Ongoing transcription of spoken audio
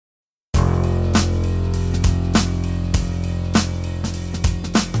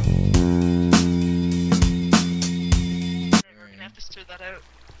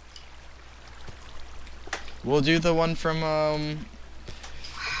We'll do the one from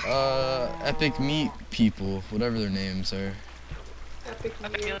Epic Meat people, whatever their names are. Epic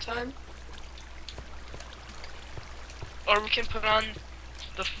meal time. Or we can put on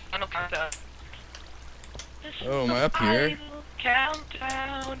the final countdown. Oh, am I up here?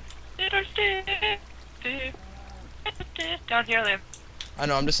 Countdown. Down here, Liam. I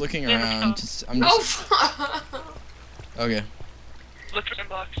know. I'm just looking around. Okay. Look for some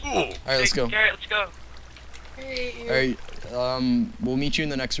blocks. All right, let's go. Garrett, let's go. All right. We'll meet you in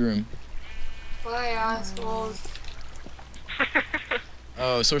the next room. Bye, assholes.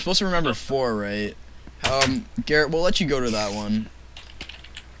 Oh, so we're supposed to remember 4, right? Garrett, we'll let you go to that one.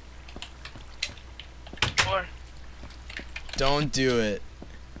 4. Don't do it.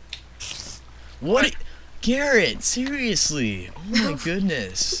 What? Garrett, seriously? Oh my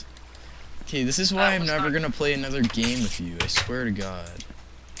goodness. Okay, this is why I'm never gonna play another game with you. I swear to God.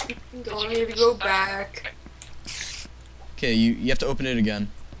 Don't need to go back. Okay, you have to open it again.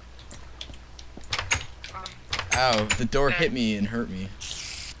 Ow, the door hit me and hurt me.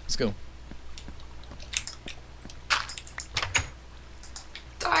 Let's go.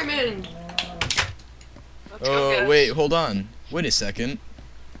 Diamond! Oh, wait, hold on. Wait a second.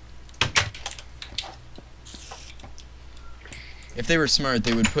 If they were smart,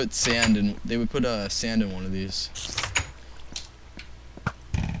 they would put sand in. They would put sand in one of these.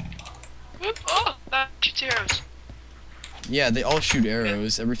 Oh, that shoots arrows. Yeah, they all shoot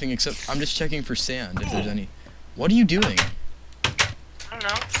arrows. Everything except I'm just checking for sand if there's any. What are you doing? I don't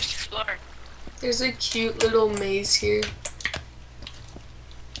know. Just exploring. There's a cute little maze here.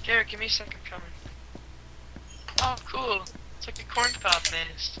 Garrett, give me a second coming. Oh, cool. It's like a corn cob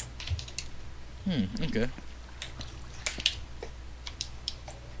maze. Okay.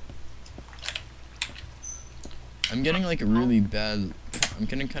 I'm getting like a really bad. I'm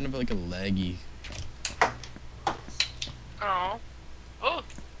getting kind of like a laggy. Oh. Oh.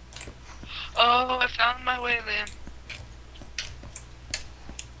 Oh, I found my way, Liam.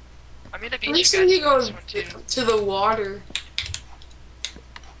 I'm gonna beat you guys Recently you on go this one too. to the water.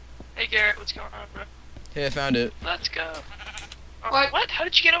 Hey Garrett, what's going on, bro? Hey, I found it. Let's go. Oh, What? what? How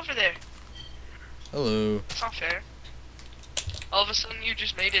did you get over there? Hello. It's not fair. All of a sudden you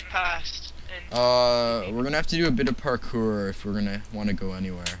just made it past. And We're gonna have to do a bit of parkour if we're gonna want to go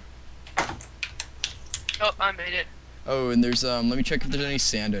anywhere. oh, I made it. Oh, and there's let me check if there's any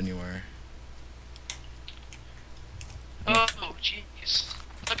sand anywhere. Oh, jeez.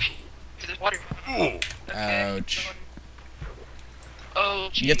 Up here, there's water. Okay. Ouch. Oh,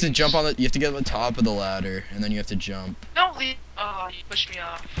 jeez. You have to jump on the. You have to get on the top of the ladder, and then you have to jump. No, Lee. Oh, you pushed me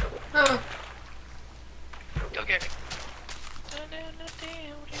off. Huh. Go, Garrett.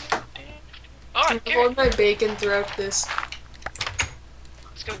 Oh, I'm Garrett. holding my bacon throughout this.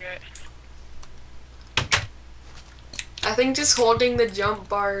 Let's go, Garrett. I think just holding the jump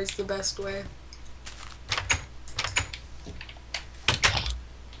bar is the best way.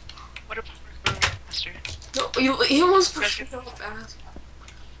 What a master. No, he almost pushed me off ass.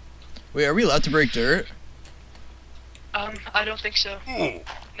 Wait, are we allowed to break dirt? I don't think so.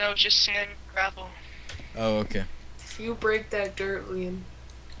 No, it's just sand and gravel. Oh, okay. If you break that dirt, Liam.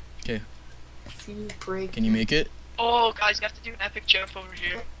 Okay. If you break. Can you make it? Oh, guys, you have to do an epic jump over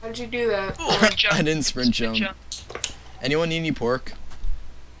here. How'd you do that? Sprint jump. I didn't sprint jump. Anyone need any pork?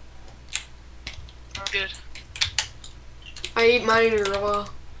 I'm good. I ate mine raw.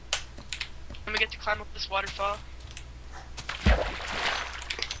 Let me get to climb up this waterfall.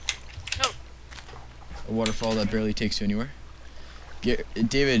 No. A waterfall that barely takes you anywhere.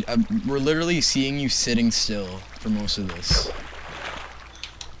 David, we're literally seeing you sitting still for most of this.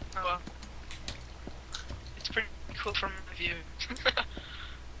 Oh well. It's pretty cool from my view.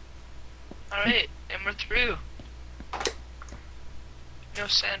 Alright, and we're through. No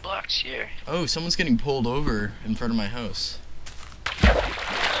sand blocks here. Oh, someone's getting pulled over in front of my house.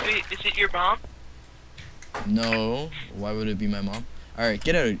 Sweet, is it your mom? No, why would it be my mom? Alright,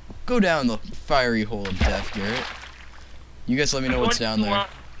 get out. Go down the fiery hole of death, Garrett. You guys let me know what's down there.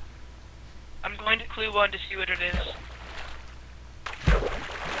 I'm going to clue 1 to see what it is.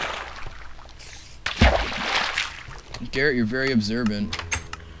 Garrett, you're very observant.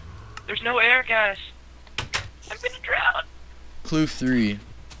 There's no air, guys. I'm gonna drown. Clue 3.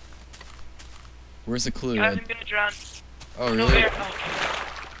 Where's the clue? Guys, I'm gonna drown. Oh, No really? air. Oh,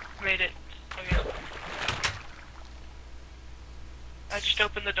 okay. Made it. Okay. I just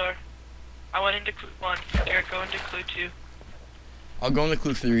opened the door. I went into clue 1. Garrett, go into clue 2. I'll go into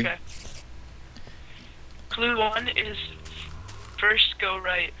clue 3. Okay. Clue 1 is first go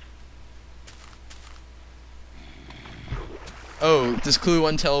right. Oh, does clue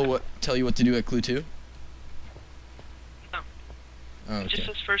 1 tell you what to do at clue 2? Oh, It just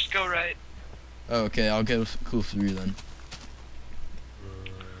okay. says first go right. Oh, okay, I'll go cool through then.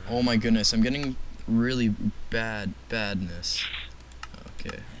 Oh my goodness, I'm getting really badness.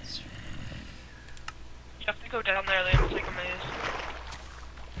 Okay. You have to go down there, then it's like a maze.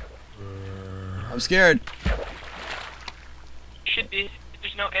 I'm scared. Should be.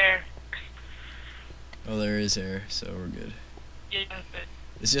 There's no air. Oh, there is air, so we're good. Yeah, but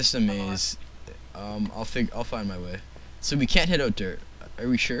It's just a maze. I'll find my way. So we can't hit out dirt. Are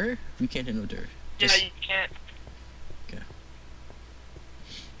we sure? We can't hit out dirt. yeah, Just- you can't.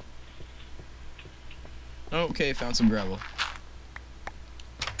 Oh, okay, found some gravel.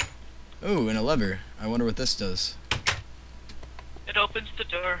 Oh, and a lever. I wonder what this does. It opens the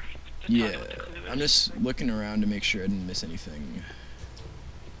door. That's Yeah, not what the clue I'm is. just looking around to make sure I didn't miss anything.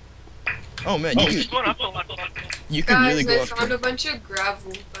 Oh man, It's going up a lot. you could really Guys, go I up. found a bunch of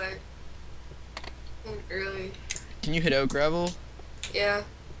gravel, but can't really. Can you hit out gravel? Yeah.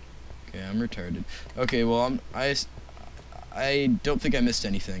 Okay, I'm retarded. Okay, well I don't think I missed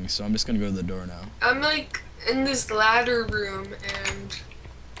anything, so I'm just gonna go to the door now. I'm like in this ladder room and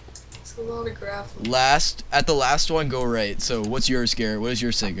it's a lot of gravel. At the last one, go right. So what's yours, Garrett? What does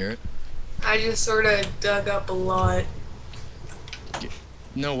yours say, Garrett? I just sort of dug up a lot.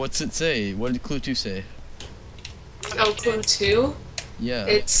 No, what's it say? What did Clue 2 say? Oh, clue 2? Yeah.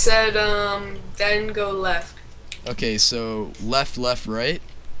 It said, then go left. Okay, so left, A right.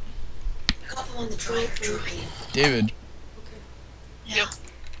 couple on the drive train. David, Yep.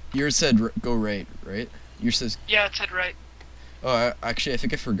 yours said go right, right? Yours says. Yeah, it said right. Oh, actually, I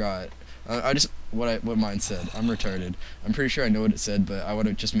think I forgot. I just what mine said. I'm retarded. I'm pretty sure I know what it said, but I want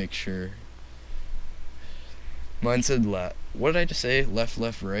to just make sure. Mine said left. What did I just say? Left,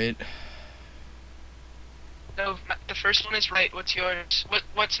 right. No, the first one is right. What's yours?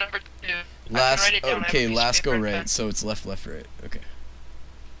 What's number 2? I can Last. write it down. I have a Okay, piece of last go paper and right. pen. So it's left, right. Okay.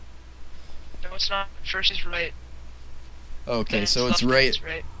 No, it's not. First is right. Okay, Then so left, it's right. It's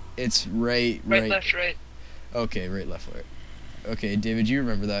right. It's right. Right, left, right. Okay, right, left. Okay, David, you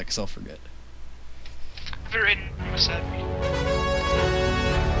remember that? Cause I'll forget. I've written. What's that?